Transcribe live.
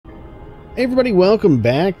Hey everybody, welcome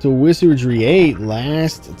back to Wizardry 8.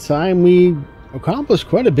 Last time we accomplished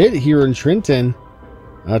quite a bit here in Trenton,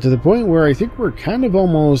 to the point where I think we're kind of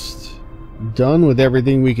almost done with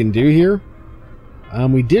everything we can do here.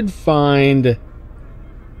 We did find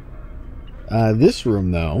this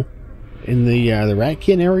room though, in the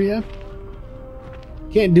Ratkin area.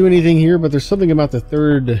 Can't do anything here, but there's something about the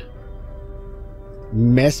third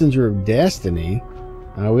messenger of destiny.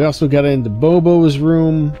 We also got into Bobo's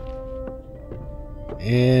room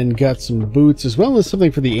and got some boots, as well as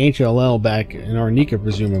something for the HLL back in Arnica,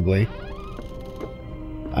 presumably.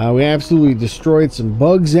 We absolutely destroyed some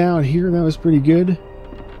bugs out here. That was pretty good.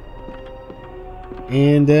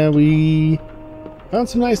 And we found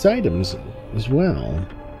some nice items as well.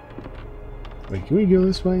 Wait, can we go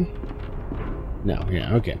this way? No,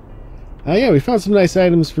 yeah, okay. Yeah, we found some nice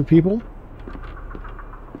items for people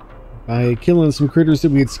by killing some critters that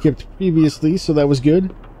we had skipped previously, so that was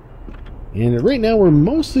good. And right now we're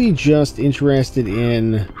mostly just interested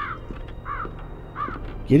in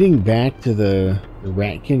getting back to the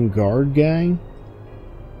Ratkin guard guy,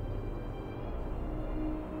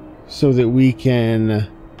 so that we can, I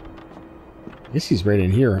guess he's right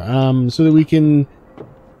in here, so that we can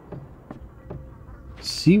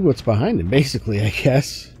see what's behind him, basically, I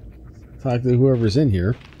guess. Talk to whoever's in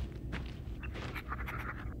here.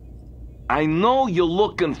 I know you're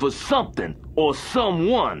looking for something or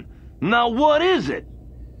someone. Now what is it?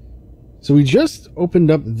 So we just opened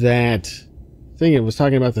up that thing. It was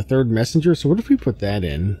talking about the third messenger. So what if we put that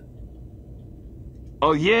in?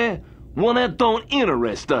 Oh yeah? Well, that don't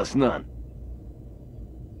interest us none.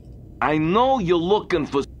 I know you're looking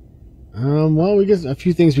for... Well, we got a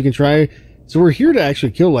few things we can try. So we're here to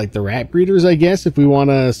actually kill, like, the rat breeders, I guess, if we want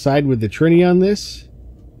to side with the Trini on this.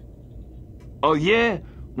 Oh yeah?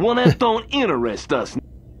 Well, that don't interest us.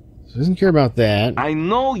 So doesn't care about that. I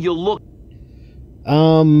know you look...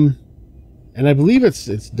 And I believe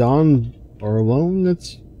it's Don Barlone that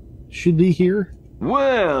should be here.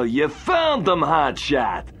 Well, you found him,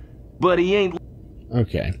 hotshot. But he ain't...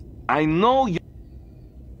 Okay. I know you...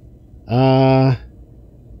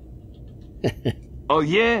 Oh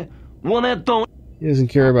yeah? Well, that don't... He doesn't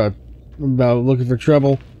care about looking for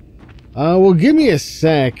trouble. Well, give me a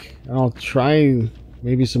sec. I'll try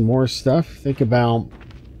maybe some more stuff. Think about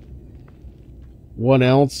what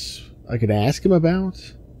else I could ask him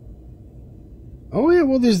about. Oh yeah,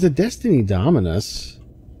 well there's the Destiny Dominus.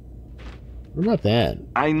 What about that?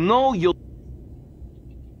 I know you...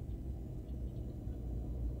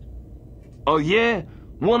 Oh yeah?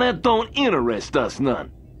 Well, that don't interest us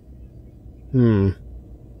none.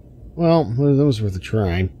 Well, that was worth a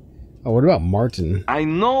try. Oh, what about Martin? I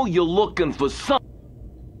know you're looking for some...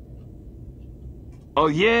 Oh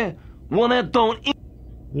yeah? Well, that don't... He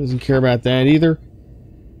doesn't care about that either.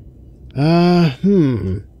 I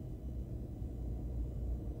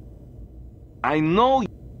know...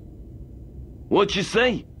 What you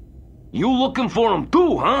say? You looking for him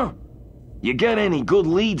too, huh? You got any good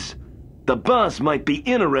leads? The boss might be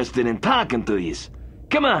interested in talking to you.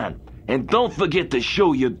 Come on, and don't forget to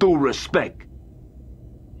show your due respect.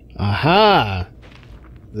 Aha!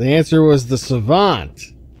 The answer was the Savant.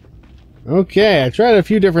 Okay, I tried a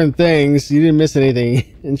few different things. You didn't miss anything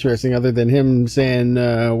interesting other than him saying,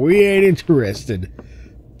 we ain't interested.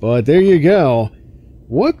 But there you go.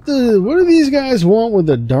 What do these guys want with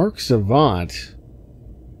the Dark Savant?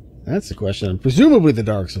 That's the question. Presumably the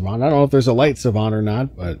Dark Savant. I don't know if there's a Light Savant or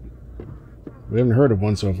not, but we haven't heard of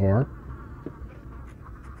one so far.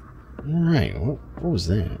 Alright, what was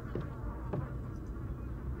that?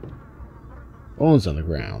 Bones on the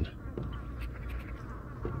ground.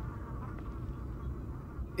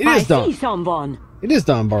 I see someone. It is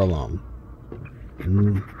Don Barlone.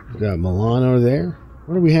 And we've got Milano there.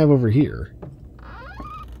 What do we have over here?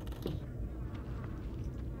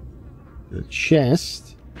 The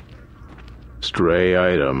chest. Stray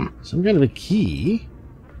item. Some kind of a key.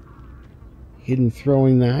 Hidden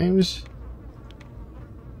throwing knives.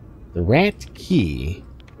 The rat key.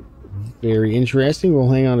 Very interesting. We'll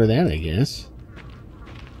hang on to that, I guess.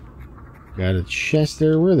 Got a chest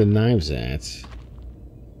there. Where are the knives at?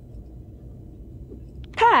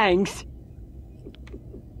 Thanks.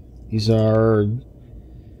 These are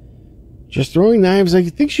just throwing knives. I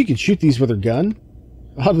think she could shoot these with her gun,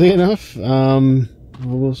 oddly enough. So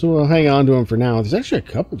we'll hang on to them for now. There's actually a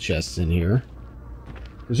couple chests in here,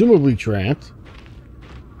 presumably trapped.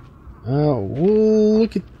 We'll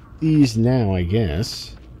look at these now, I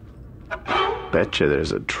guess. Betcha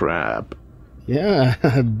there's a trap. Yeah,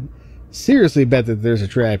 seriously bet that there's a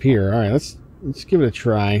trap here. All right, let's give it a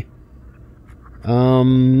try. How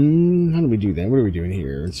do we do that? What are we doing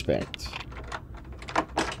here? Inspect.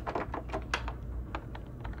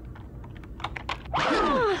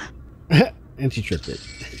 And she tripped it.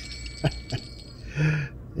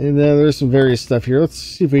 And there's some various stuff here. Let's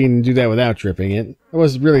see if we can do that without tripping it.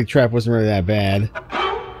 Trap wasn't really that bad.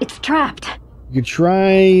 It's trapped. You could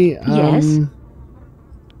try... Yes.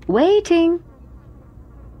 Waiting.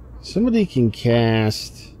 Somebody can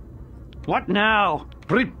cast... What now?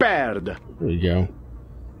 Prepared. There you go.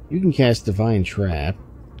 You can cast Divine Trap.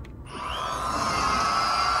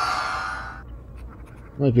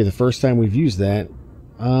 Might be the first time we've used that.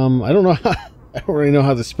 I don't know how... I don't really know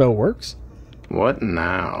how the spell works. What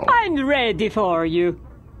now? I'm ready for you.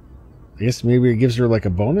 I guess maybe it gives her like a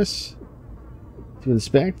bonus to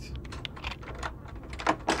inspect.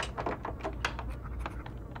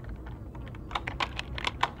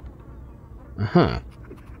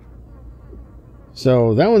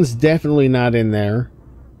 So that one's definitely not in there,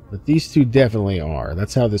 but these two definitely are.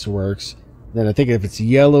 That's how this works. Then I think if it's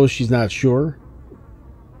yellow, she's not sure.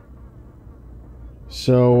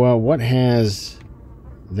 So what has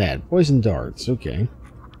that? Poison darts. Okay.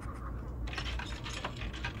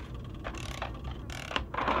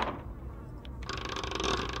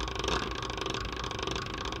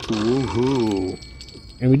 Woohoo.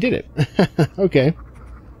 And we did it. Okay.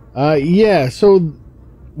 Yeah, so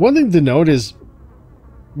one thing to note is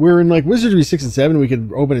we're in like Wizardry 6 and 7. We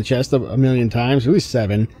could open a chest a million times, or at least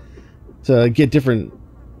 7, to get different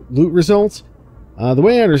loot results. The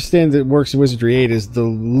way I understand it works in Wizardry 8 is the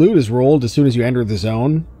loot is rolled as soon as you enter the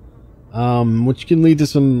zone, which can lead to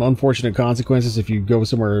some unfortunate consequences if you go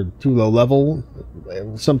somewhere too low level,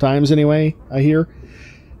 sometimes anyway, I hear.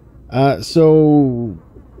 So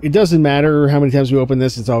it doesn't matter how many times we open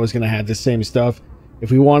this, it's always going to have the same stuff.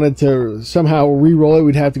 If we wanted to somehow re-roll it,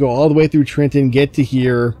 we'd have to go all the way through Trenton, get to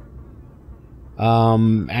here,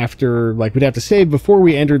 after, like, we'd have to save before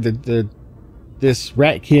we entered this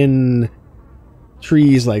Ratkin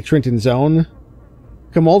trees, like, Trenton zone,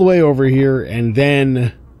 come all the way over here, and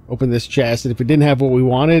then open this chest. And if we didn't have what we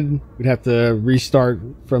wanted, we'd have to restart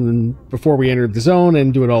from before we entered the zone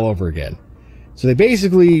and do it all over again. So they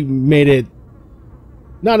basically made it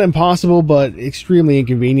not impossible, but extremely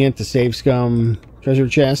inconvenient to save scum treasure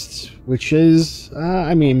chests, which is,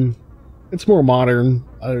 I mean, it's more modern.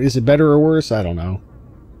 Is it better or worse? I don't know.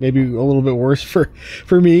 Maybe a little bit worse for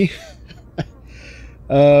me.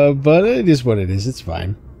 But it is what it is. It's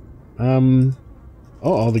fine.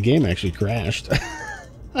 Oh, the game actually crashed.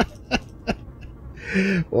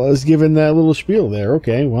 Well, I was given that little spiel there.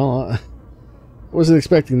 Okay, well, I wasn't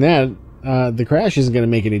expecting that. The crash isn't going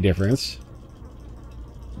to make any difference.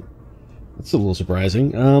 That's a little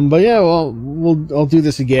surprising. But yeah, well, I'll do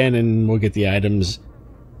this again, and we'll get the items,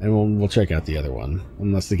 and we'll check out the other one,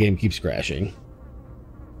 unless the game keeps crashing.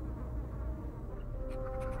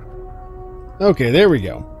 Okay, there we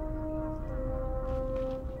go.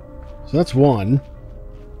 So that's one.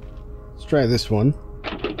 Let's try this one.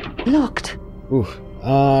 Locked. Ooh.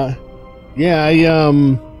 Yeah,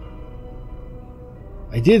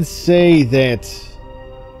 I did say that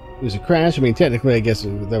it was a crash. I mean, technically, I guess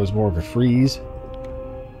that was more of a freeze.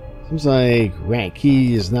 Seems like rat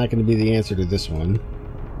key is not going to be the answer to this one.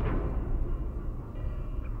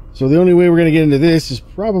 So the only way we're going to get into this is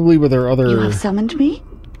probably with our other... You have summoned me?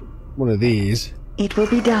 One of these. It will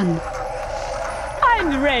be done.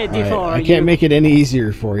 I'm ready for I you. can't make it any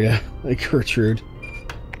easier for you, like Gertrude.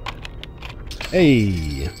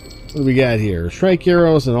 Hey, what do we got here? Strike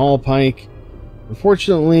arrows and all pike.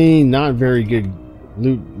 Unfortunately, not very good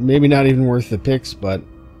loot. Maybe not even worth the picks, but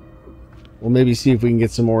we'll maybe see if we can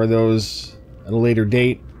get some more of those at a later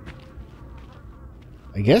date.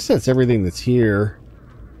 I guess that's everything that's here.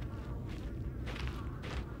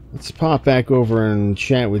 Let's pop back over and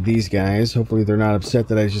chat with these guys. Hopefully they're not upset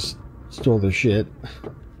that I just stole their shit.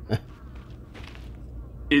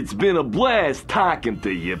 It's been a blast talking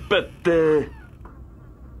to you, but,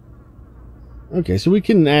 Okay, so we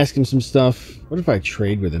can ask him some stuff. What if I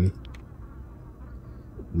trade with him?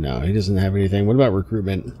 No, he doesn't have anything. What about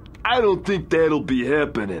recruitment? I don't think that'll be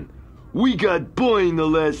happening. We got boinged the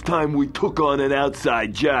last time we took on an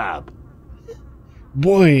outside job.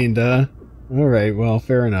 Boinged, huh? Alright, well,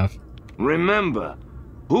 fair enough. Remember,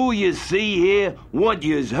 who you see here, what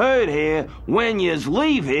yous heard here, when yous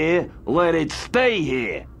leave here, let it stay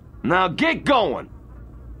here. Now get going.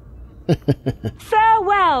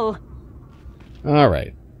 Farewell.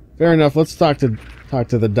 Alright. Fair enough. Let's talk to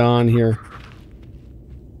the Don here.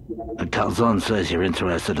 Calzone says you're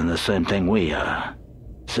interested in the same thing we are.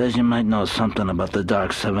 Says you might know something about the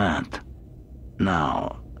Dark Savant.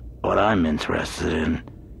 Now, what I'm interested in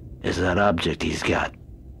is that object he's got.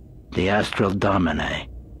 The Astral Domine.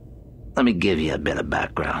 Let me give you a bit of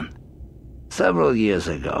background. Several years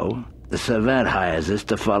ago, the Savant hires us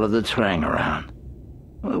to follow the Trang around.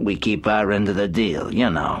 We keep our end of the deal, you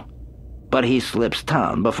know. But he slips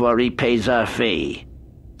town before he pays our fee.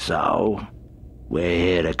 So, we're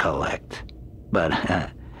here to collect.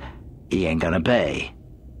 But, he ain't gonna pay.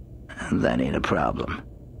 That ain't a problem.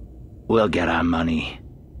 We'll get our money.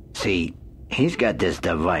 See, he's got this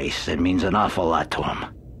device that means an awful lot to him.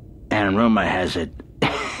 And rumor has it,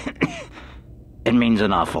 it means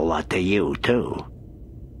an awful lot to you, too.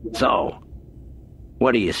 So,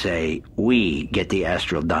 what do you say we get the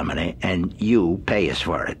Astral Domine and you pay us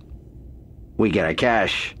for it? We get our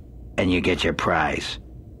cash, and you get your prize,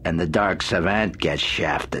 and the Dark Savant gets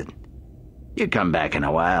shafted. You come back in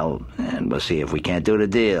a while, and we'll see if we can't do the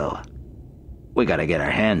deal. We gotta get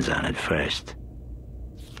our hands on it first.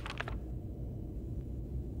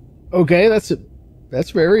 Okay,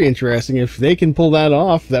 that's very interesting. If they can pull that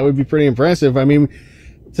off, that would be pretty impressive. I mean,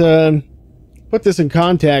 to put this in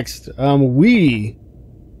context, we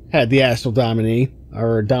had the Astral Domine,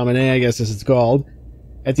 or Domine, I guess as it's called,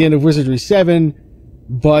 at the end of Wizardry 7,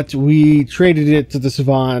 but we traded it to the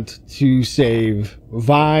Savant to save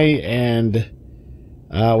Vi, and,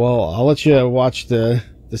 well, I'll let you watch the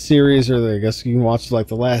series, or I guess you can watch, like,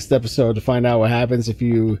 the last episode to find out what happens if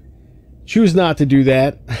you choose not to do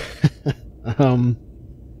that.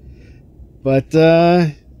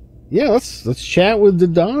 Yeah, let's chat with the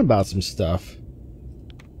Don about some stuff.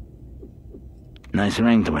 Nice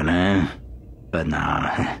ring to it, huh? But no,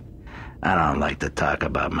 I don't like to talk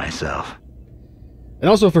about myself. And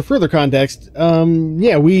also, for further context,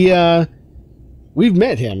 yeah, we've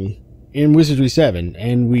met him in Wizardry 7,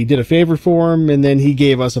 and we did a favor for him, and then he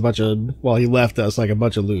gave us a bunch of, well, he left us like a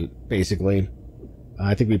bunch of loot, basically.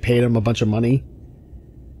 I think we paid him a bunch of money.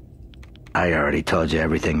 I already told you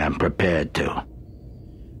everything I'm prepared to.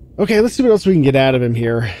 Okay, let's see what else we can get out of him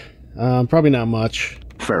here. Probably not much.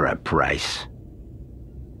 For a price.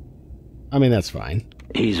 I mean, that's fine.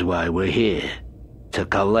 He's why we're here. To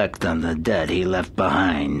collect on the debt he left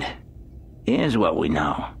behind. Here's what we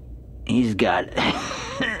know. He's got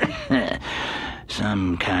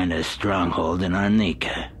some kind of stronghold in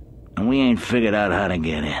Arnica, and we ain't figured out how to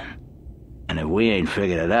get in. And if we ain't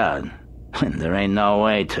figured it out, there ain't no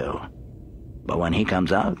way to. But when he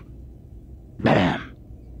comes out, bam,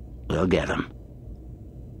 we'll get him.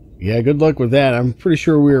 Yeah, good luck with that. I'm pretty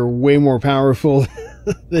sure we were way more powerful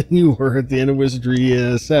than you were at the end of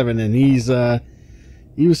Wizardry 7, and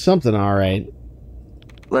he was something, all right.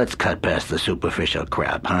 Let's cut past the superficial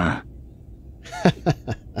crap, huh?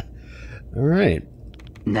 All right.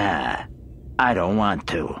 Nah, I don't want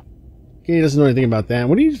to. Okay, he doesn't know anything about that.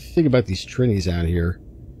 What do you think about these Trinis out here?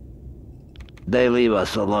 They leave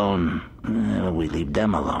us alone. We leave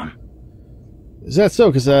them alone. Is that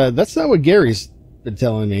so? Because that's not what Gary's been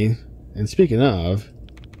telling me. And speaking of...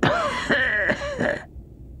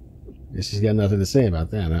 guess he's got nothing to say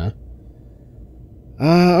about that,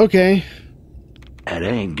 huh? Okay. It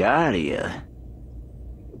ain't Guardia.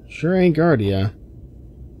 Sure ain't Guardia.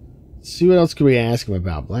 Let's see what else can we ask him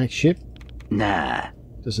about. Black Ship? Nah.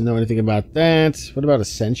 Doesn't know anything about that. What about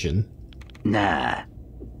Ascension? Nah.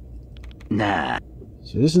 Nah.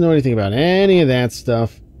 So he doesn't know anything about any of that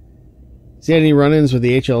stuff. Has he had any run-ins with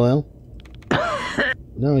the HLL?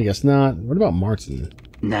 No, I guess not. What about Martin?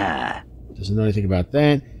 Nah. Doesn't know anything about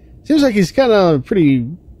that. Seems like he's kind of pretty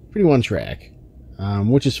one track,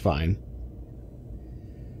 which is fine.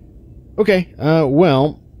 Okay,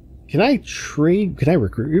 well, can I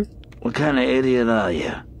recruit you? What kind of idiot are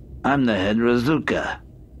you? I'm the head Razuka.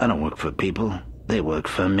 I don't work for people. They work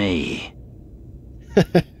for me.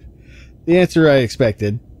 The answer I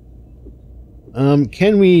expected.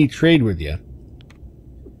 Can we trade with you?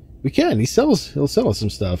 We can. He'll sell us some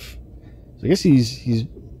stuff. So I guess he's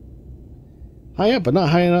high up, but not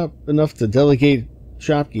high up enough to delegate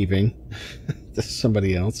shopkeeping to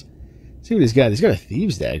somebody else. Let's see what he's got. He's got a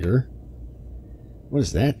thieves' dagger. What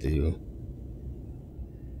does that do?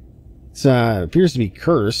 It appears to be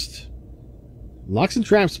cursed. Locks and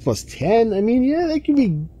traps plus 10. I mean, yeah, that can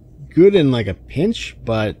be good in like a pinch,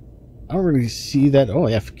 but I don't really see that. Oh,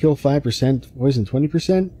 yeah, kill 5%, poison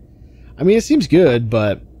 20%. I mean, it seems good,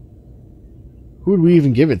 but who would we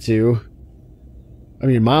even give it to? I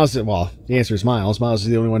mean, Miles, well, the answer is Miles. Miles is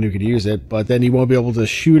the only one who could use it, but then he won't be able to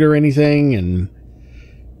shoot or anything, and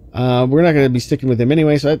we're not going to be sticking with him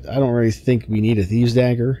anyway, so I don't really think we need a thieves'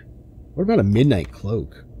 dagger. What about a midnight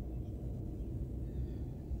cloak?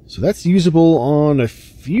 So that's usable on a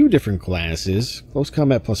few different classes. Close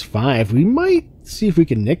combat plus 5. We might see if we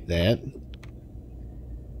can nick that.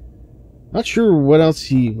 Not sure what else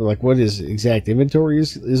what his exact inventory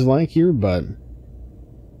is like here, but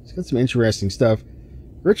he's got some interesting stuff.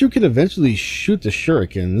 Virtue can eventually shoot the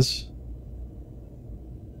shurikens.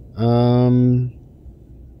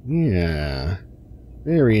 Yeah.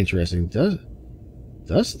 Very interesting.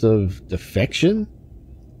 Dust of Defection?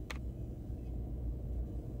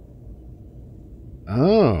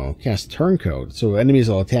 Oh, cast Turncoat, so enemies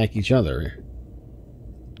will attack each other.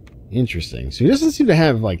 Interesting. So he doesn't seem to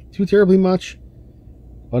have, too terribly much.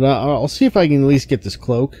 But I'll see if I can at least get this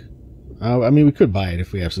cloak. I mean, we could buy it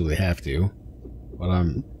if we absolutely have to. But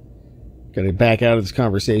I'm gonna back out of this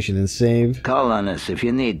conversation and save. Call on us if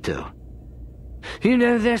you need to. You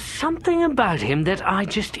know, there's something about him that I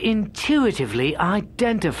just intuitively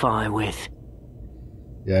identify with.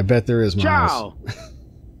 Yeah, I bet there is, Miles. Ciao!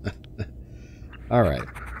 Alright.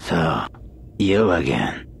 So, you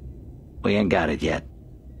again. We ain't got it yet.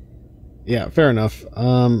 Yeah, fair enough.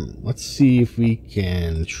 Let's see if we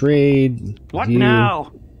can trade. What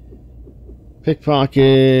now?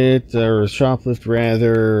 Pickpocket, or shoplift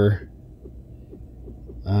rather.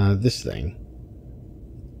 This thing.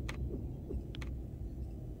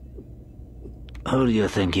 Who do you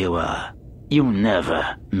think you are? You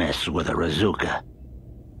never mess with a Razuka.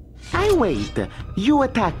 I wait. You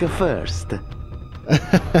attack first.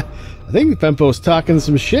 I think Fempo's talking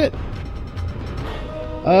some shit.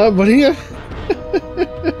 But he...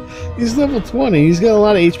 he's level 20. He's got a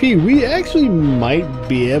lot of HP. We actually might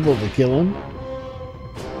be able to kill him.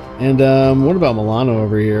 And, what about Milano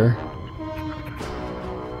over here?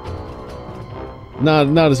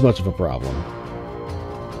 Not as much of a problem.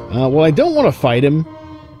 Well, I don't want to fight him.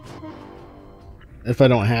 If I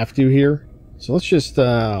don't have to here. So let's just,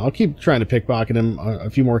 I'll keep trying to pickpocket him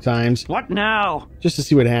a few more times. What now? Just to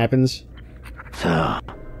see what happens. So,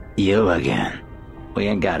 you again. We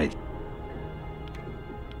ain't got it.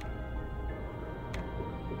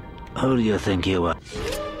 Who do you think you are?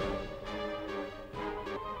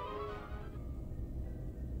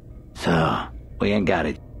 So, we ain't got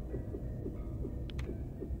it.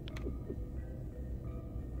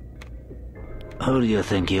 Who do you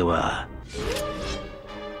think you are?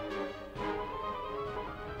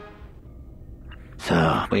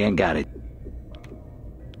 So, we ain't got it.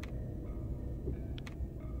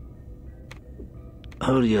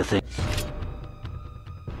 Who do you think?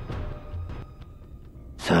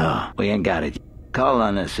 So, we ain't got it. Call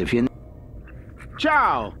on us if you...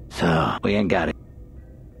 Ciao! So, we ain't got it.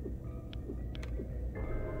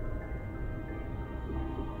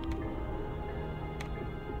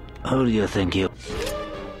 Who do you think you...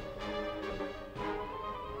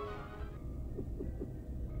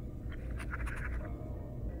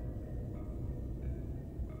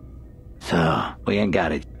 So, we ain't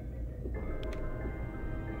got it.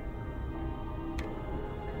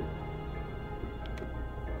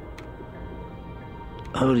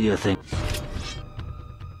 Who do you think?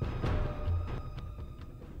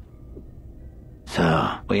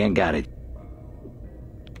 So, we ain't got it.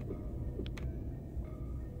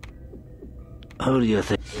 Who do you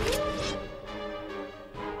think?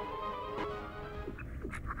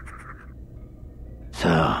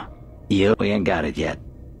 So, you... We ain't got it yet.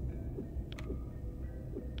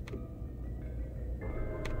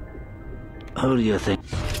 Who do you think?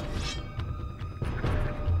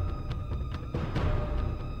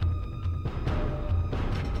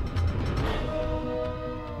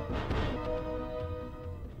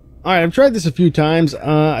 Alright, I've tried this a few times.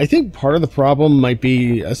 I think part of the problem might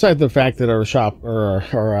be, aside from the fact that our shop or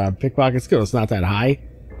our pickpocket skill is not that high,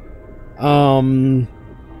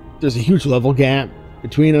 there's a huge level gap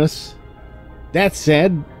between us. That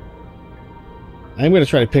said, I'm going to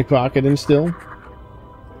try to pickpocket him still.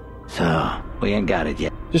 So, we ain't got it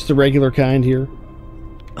yet. Just the regular kind here.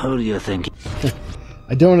 Who do you think?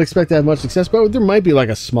 I don't expect to have much success, but there might be like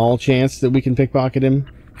a small chance that we can pickpocket him.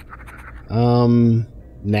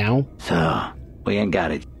 Now. So, we ain't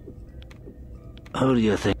got it. Who do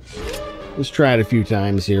you think? Let's try it a few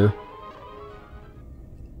times here.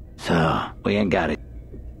 So, we ain't got it.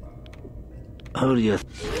 Who do you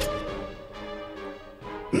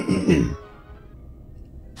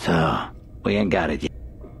So, we ain't got it yet.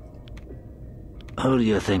 Who do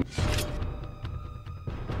you think?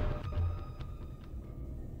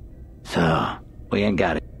 So, we ain't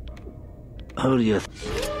got it. Who do you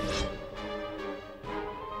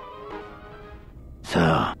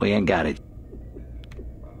So, we ain't got it.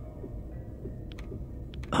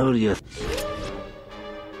 Who do you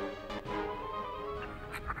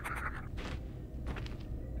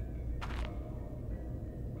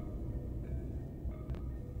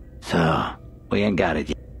So, we ain't got it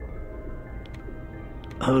yet.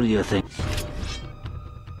 Who do you think?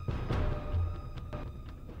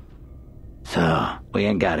 So, we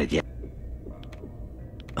ain't got it yet.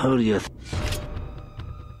 Who do you think?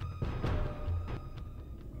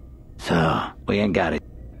 So, we ain't got it.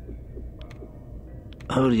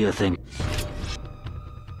 Who do you think?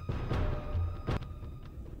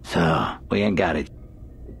 So, we ain't got it.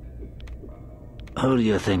 Who do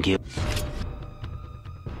you think you...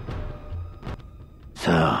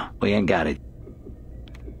 So, we ain't got it.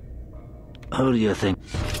 Who do you think?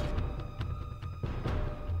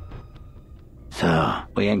 So,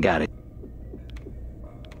 we ain't got it.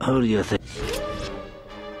 Who do you think?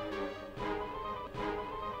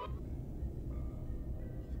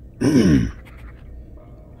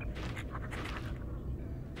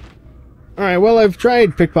 Alright, well, I've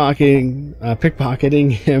tried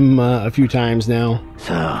pickpocketing him a few times now.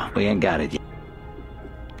 So, we ain't got it yet.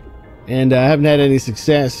 And I haven't had any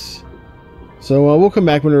success. So we'll come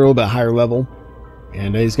back when we're a little bit higher level.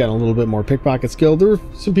 And he's got a little bit more pickpocket skill. There are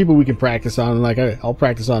some people we can practice on. Like, I'll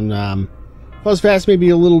practice on Fuzzfast maybe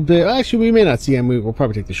a little bit. Actually, we may not see him. We'll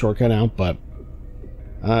probably take the shortcut out, but...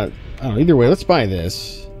 I don't know. Either way, let's buy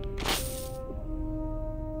this.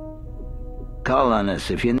 Call on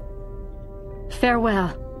us if you...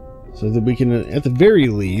 Farewell. So that we can, at the very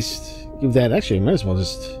least, give that... Actually, I might as well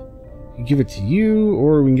just give it to you,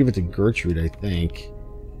 or we can give it to Gertrude, I think.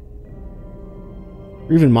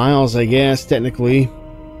 Or even Miles, I guess, technically.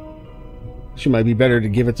 Actually, might be better to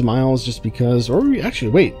give it to Miles just because... Or we...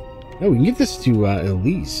 Actually, wait. No, we can give this to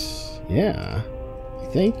Elise. Yeah. I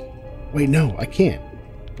think. Wait, no, I can't.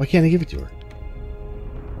 Why can't I give it to her?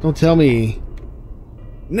 Don't tell me...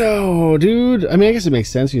 No, dude. I mean, I guess it makes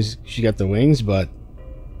sense because she got the wings, but...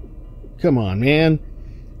 Come on, man.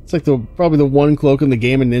 It's like probably the one cloak in the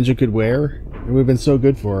game a ninja could wear. And we've been so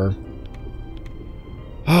good for her.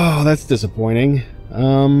 Oh, that's disappointing.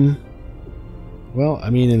 Well, I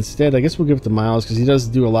mean, instead, I guess we'll give it to Miles because he does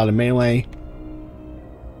do a lot of melee.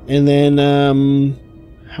 And then,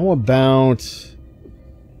 how about...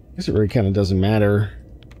 I guess it really kind of doesn't matter.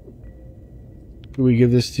 Who we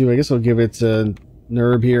give this to? I guess I'll give it to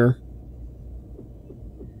Nerb here.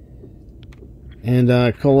 And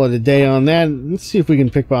call it a day on that. Let's see if we can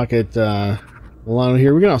pickpocket Milano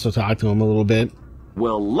here. We can also talk to him a little bit.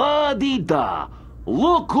 Well, la-di-da.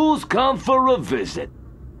 Look who's come for a visit.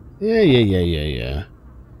 Yeah.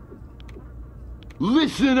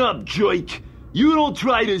 Listen up, Jake. You don't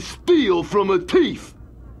try to steal from a thief.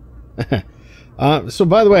 So,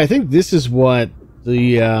 by the way, I think this is what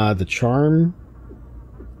the charm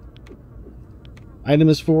item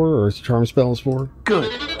is for, or charm spell is for.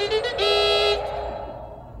 Good.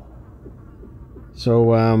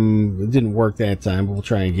 So, it didn't work that time, but we'll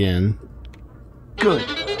try again. Good.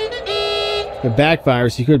 If it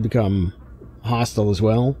backfires, he could become hostile as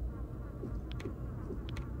well.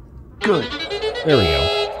 Good. There we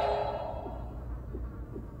go.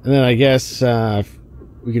 And then I guess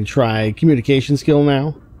we can try communication skill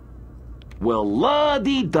now. Well,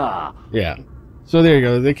 la-di-da. Yeah. So there you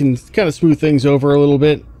go. They can kind of smooth things over a little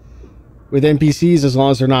bit with NPCs as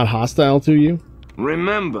long as they're not hostile to you.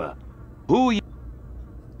 Remember, who you...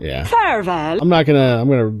 Yeah. Farewell. I'm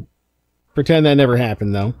gonna pretend that never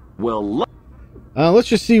happened though. Well, Let's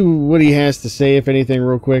just see what he has to say, if anything,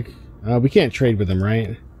 real quick. We can't trade with him,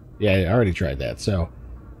 right? Yeah, I already tried that, so...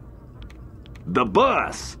 the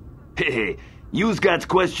boss. Hey, you's got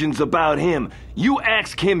questions about him. You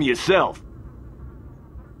ask him yourself.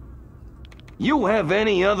 You have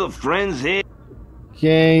any other friends here?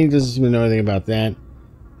 Okay, doesn't even know anything about that.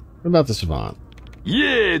 What about the Savant?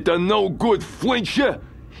 Yeah, the no-good flincher.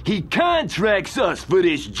 He contracts us for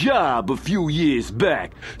this job a few years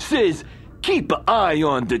back. Says, keep an eye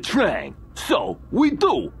on the Trang. So, we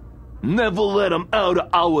do. Never let him out of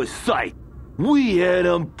our sight. We had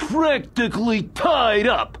him practically tied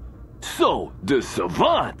up. So, the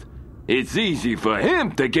Savant, it's easy for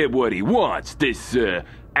him to get what he wants, this,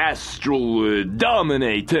 astral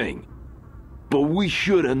dominating. But we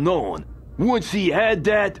should have known. Once he had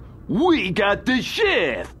that, we got the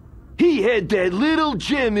shaft. He had that little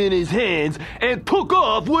gem in his hands and took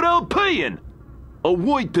off without paying. A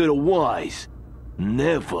word to the wise.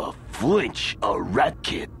 Never flinch a rat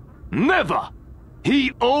kid. Never.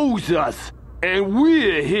 He owes us, and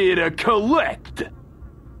we're here to collect.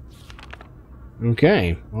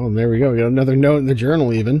 Okay, well, there we go. We got another note in the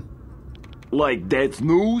journal, even. Like that's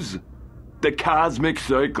news? The Cosmic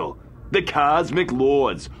Circle, the Cosmic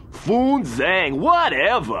Lords, Foon Zhang,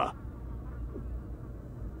 whatever.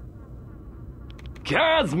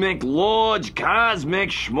 Cosmic Lords, Cosmic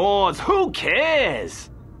Schmords, who cares?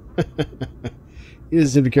 He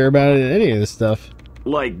doesn't seem to care about any of this stuff.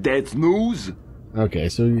 Like that's news? Okay,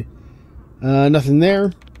 so nothing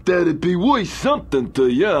there. That'd be worth something to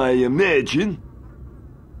you, I imagine.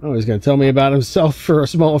 Oh, he's gonna tell me about himself for a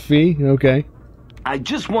small fee. Okay. I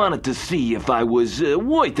just wanted to see if I was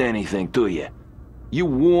worth anything to you. You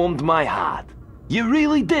warmed my heart. You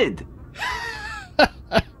really did.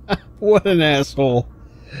 What an asshole.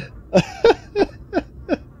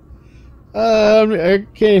 I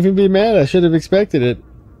can't even be mad. I should have expected it.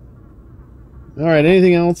 Alright,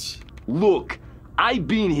 anything else? Look, I've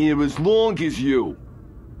been here as long as you.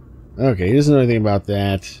 Okay, he doesn't know anything about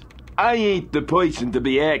that. I ain't the person to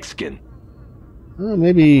be asking. Oh,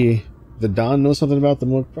 maybe the Don knows something about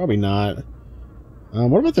them. Look, probably not.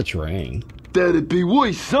 What about the Trang? That'd be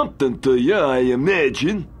worth something to you, I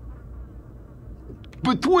imagine.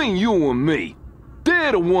 Between you and me,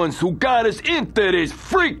 they're the ones who got us into this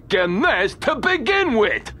freaking mess to begin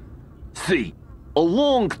with. See, a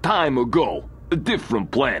long time ago, a different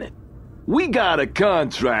planet, we got a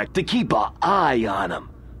contract to keep an eye on them.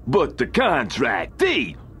 But the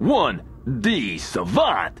contractee, D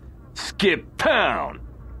Savant, skipped town.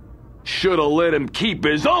 Shoulda let him keep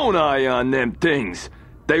his own eye on them things.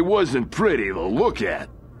 They wasn't pretty to look at.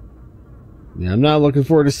 Yeah, I'm not looking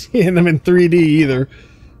forward to seeing them in 3D either.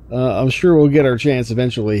 I'm sure we'll get our chance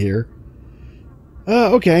eventually here.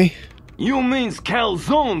 Okay. You means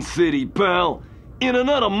Calzone City, pal. In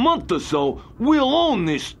another month or so, we'll own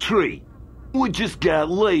this tree. We just got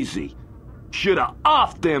lazy. Shoulda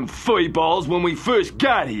offed them furballs when we first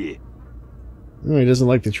got here. Oh, he doesn't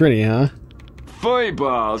like the Trinity, huh?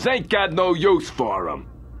 Furballs ain't got no use for them.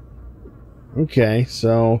 Okay,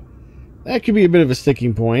 so that could be a bit of a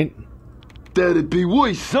sticking point. That'd be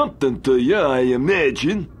worth something to you, I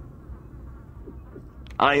imagine.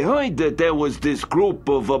 I heard that there was this group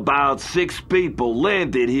of about 6 people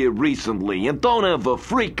landed here recently and don't have a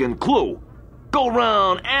freaking clue. Go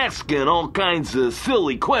around asking all kinds of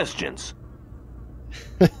silly questions.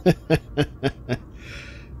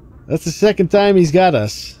 That's the second time he's got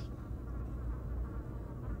us.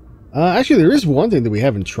 Actually, there is one thing that we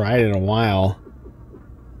haven't tried in a while.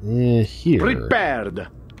 Here. Prepared.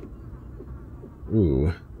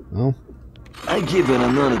 Ooh. Well. I give it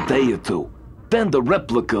another day or two. Then the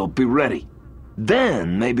replica will be ready.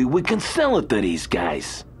 Then maybe we can sell it to these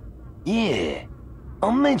guys. Yeah.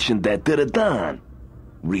 I'll mention that to the Don.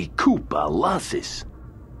 Recoup our losses.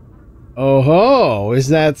 Oh ho, is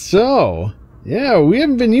that so? Yeah, we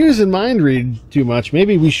haven't been using mind read too much.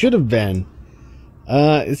 Maybe we should have been.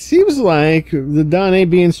 It seems like the Don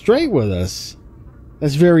ain't being straight with us.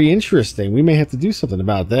 That's very interesting. We may have to do something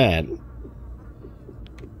about that.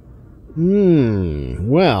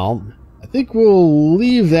 Well, I think we'll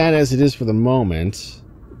leave that as it is for the moment.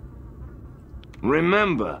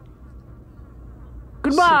 Remember.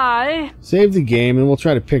 Goodbye. Save the game and we'll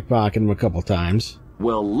try to pickpocket him a couple times.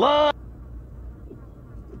 Well,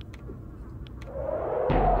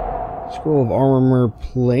 Scroll of armor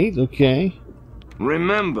plate, okay.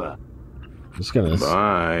 remember. Just gonna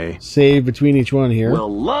Bye. save between each one here.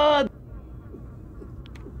 Well,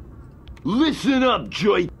 listen up,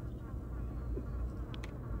 Joy.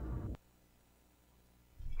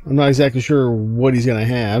 I'm not exactly sure what he's gonna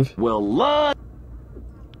have. Well, A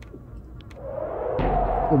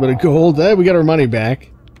little bit of gold. We got our money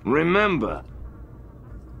back. remember.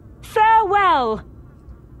 Farewell.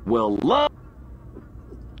 Well,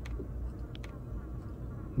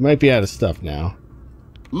 Might be out of stuff now.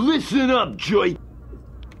 listen up, Joy.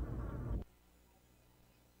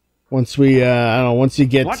 Once we, I don't know, once you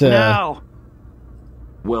get What now?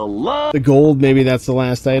 Well, the gold, maybe that's the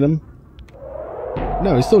last item.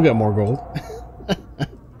 No, we still got more gold.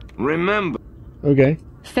 remember. Okay.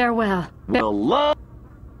 Farewell. Well,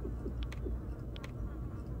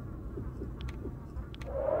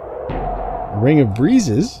 Ring of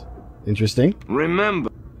Breezes. Interesting. remember.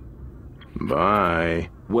 Bye.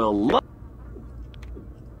 Well,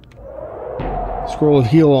 Scroll of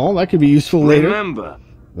Heal All. That could be useful later. remember.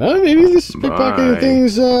 Well, maybe this pickpocketing Bye.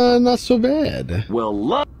 thing's not so bad.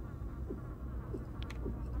 Well,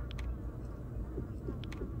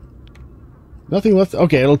 Nothing left.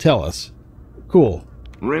 Okay, it'll tell us. Cool.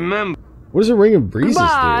 remember. What does a Ring of Breezes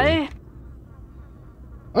Goodbye. do?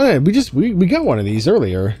 Oh, yeah, we got one of these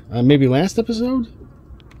earlier. Maybe last episode?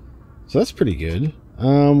 So that's pretty good.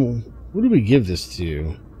 Who do we give this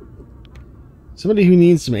to? Somebody who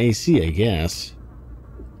needs some AC, I guess.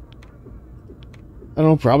 I don't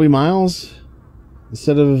know, probably Miles?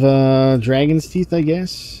 Instead of Dragon's Teeth, I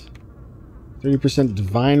guess? 30%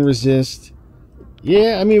 Divine Resist.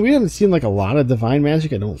 Yeah, I mean, we haven't seen like a lot of Divine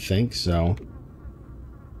Magic, I don't think, so...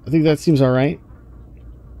 I think that seems alright.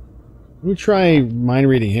 Let me try mind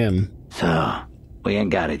reading him. So, we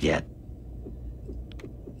ain't got it yet.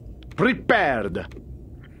 Prepared.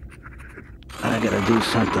 I gotta do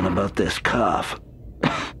something about this cough.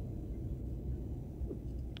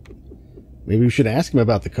 Maybe we should ask him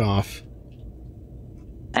about the cough.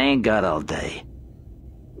 I ain't got all day.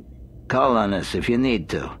 Call on us if you need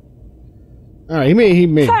to. Alright, he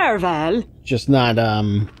may Farewell. just not,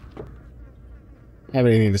 have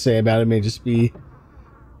anything to say about it. It may just be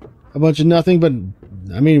a bunch of nothing, but,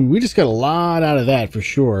 I mean, we just got a lot out of that for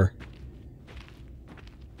sure.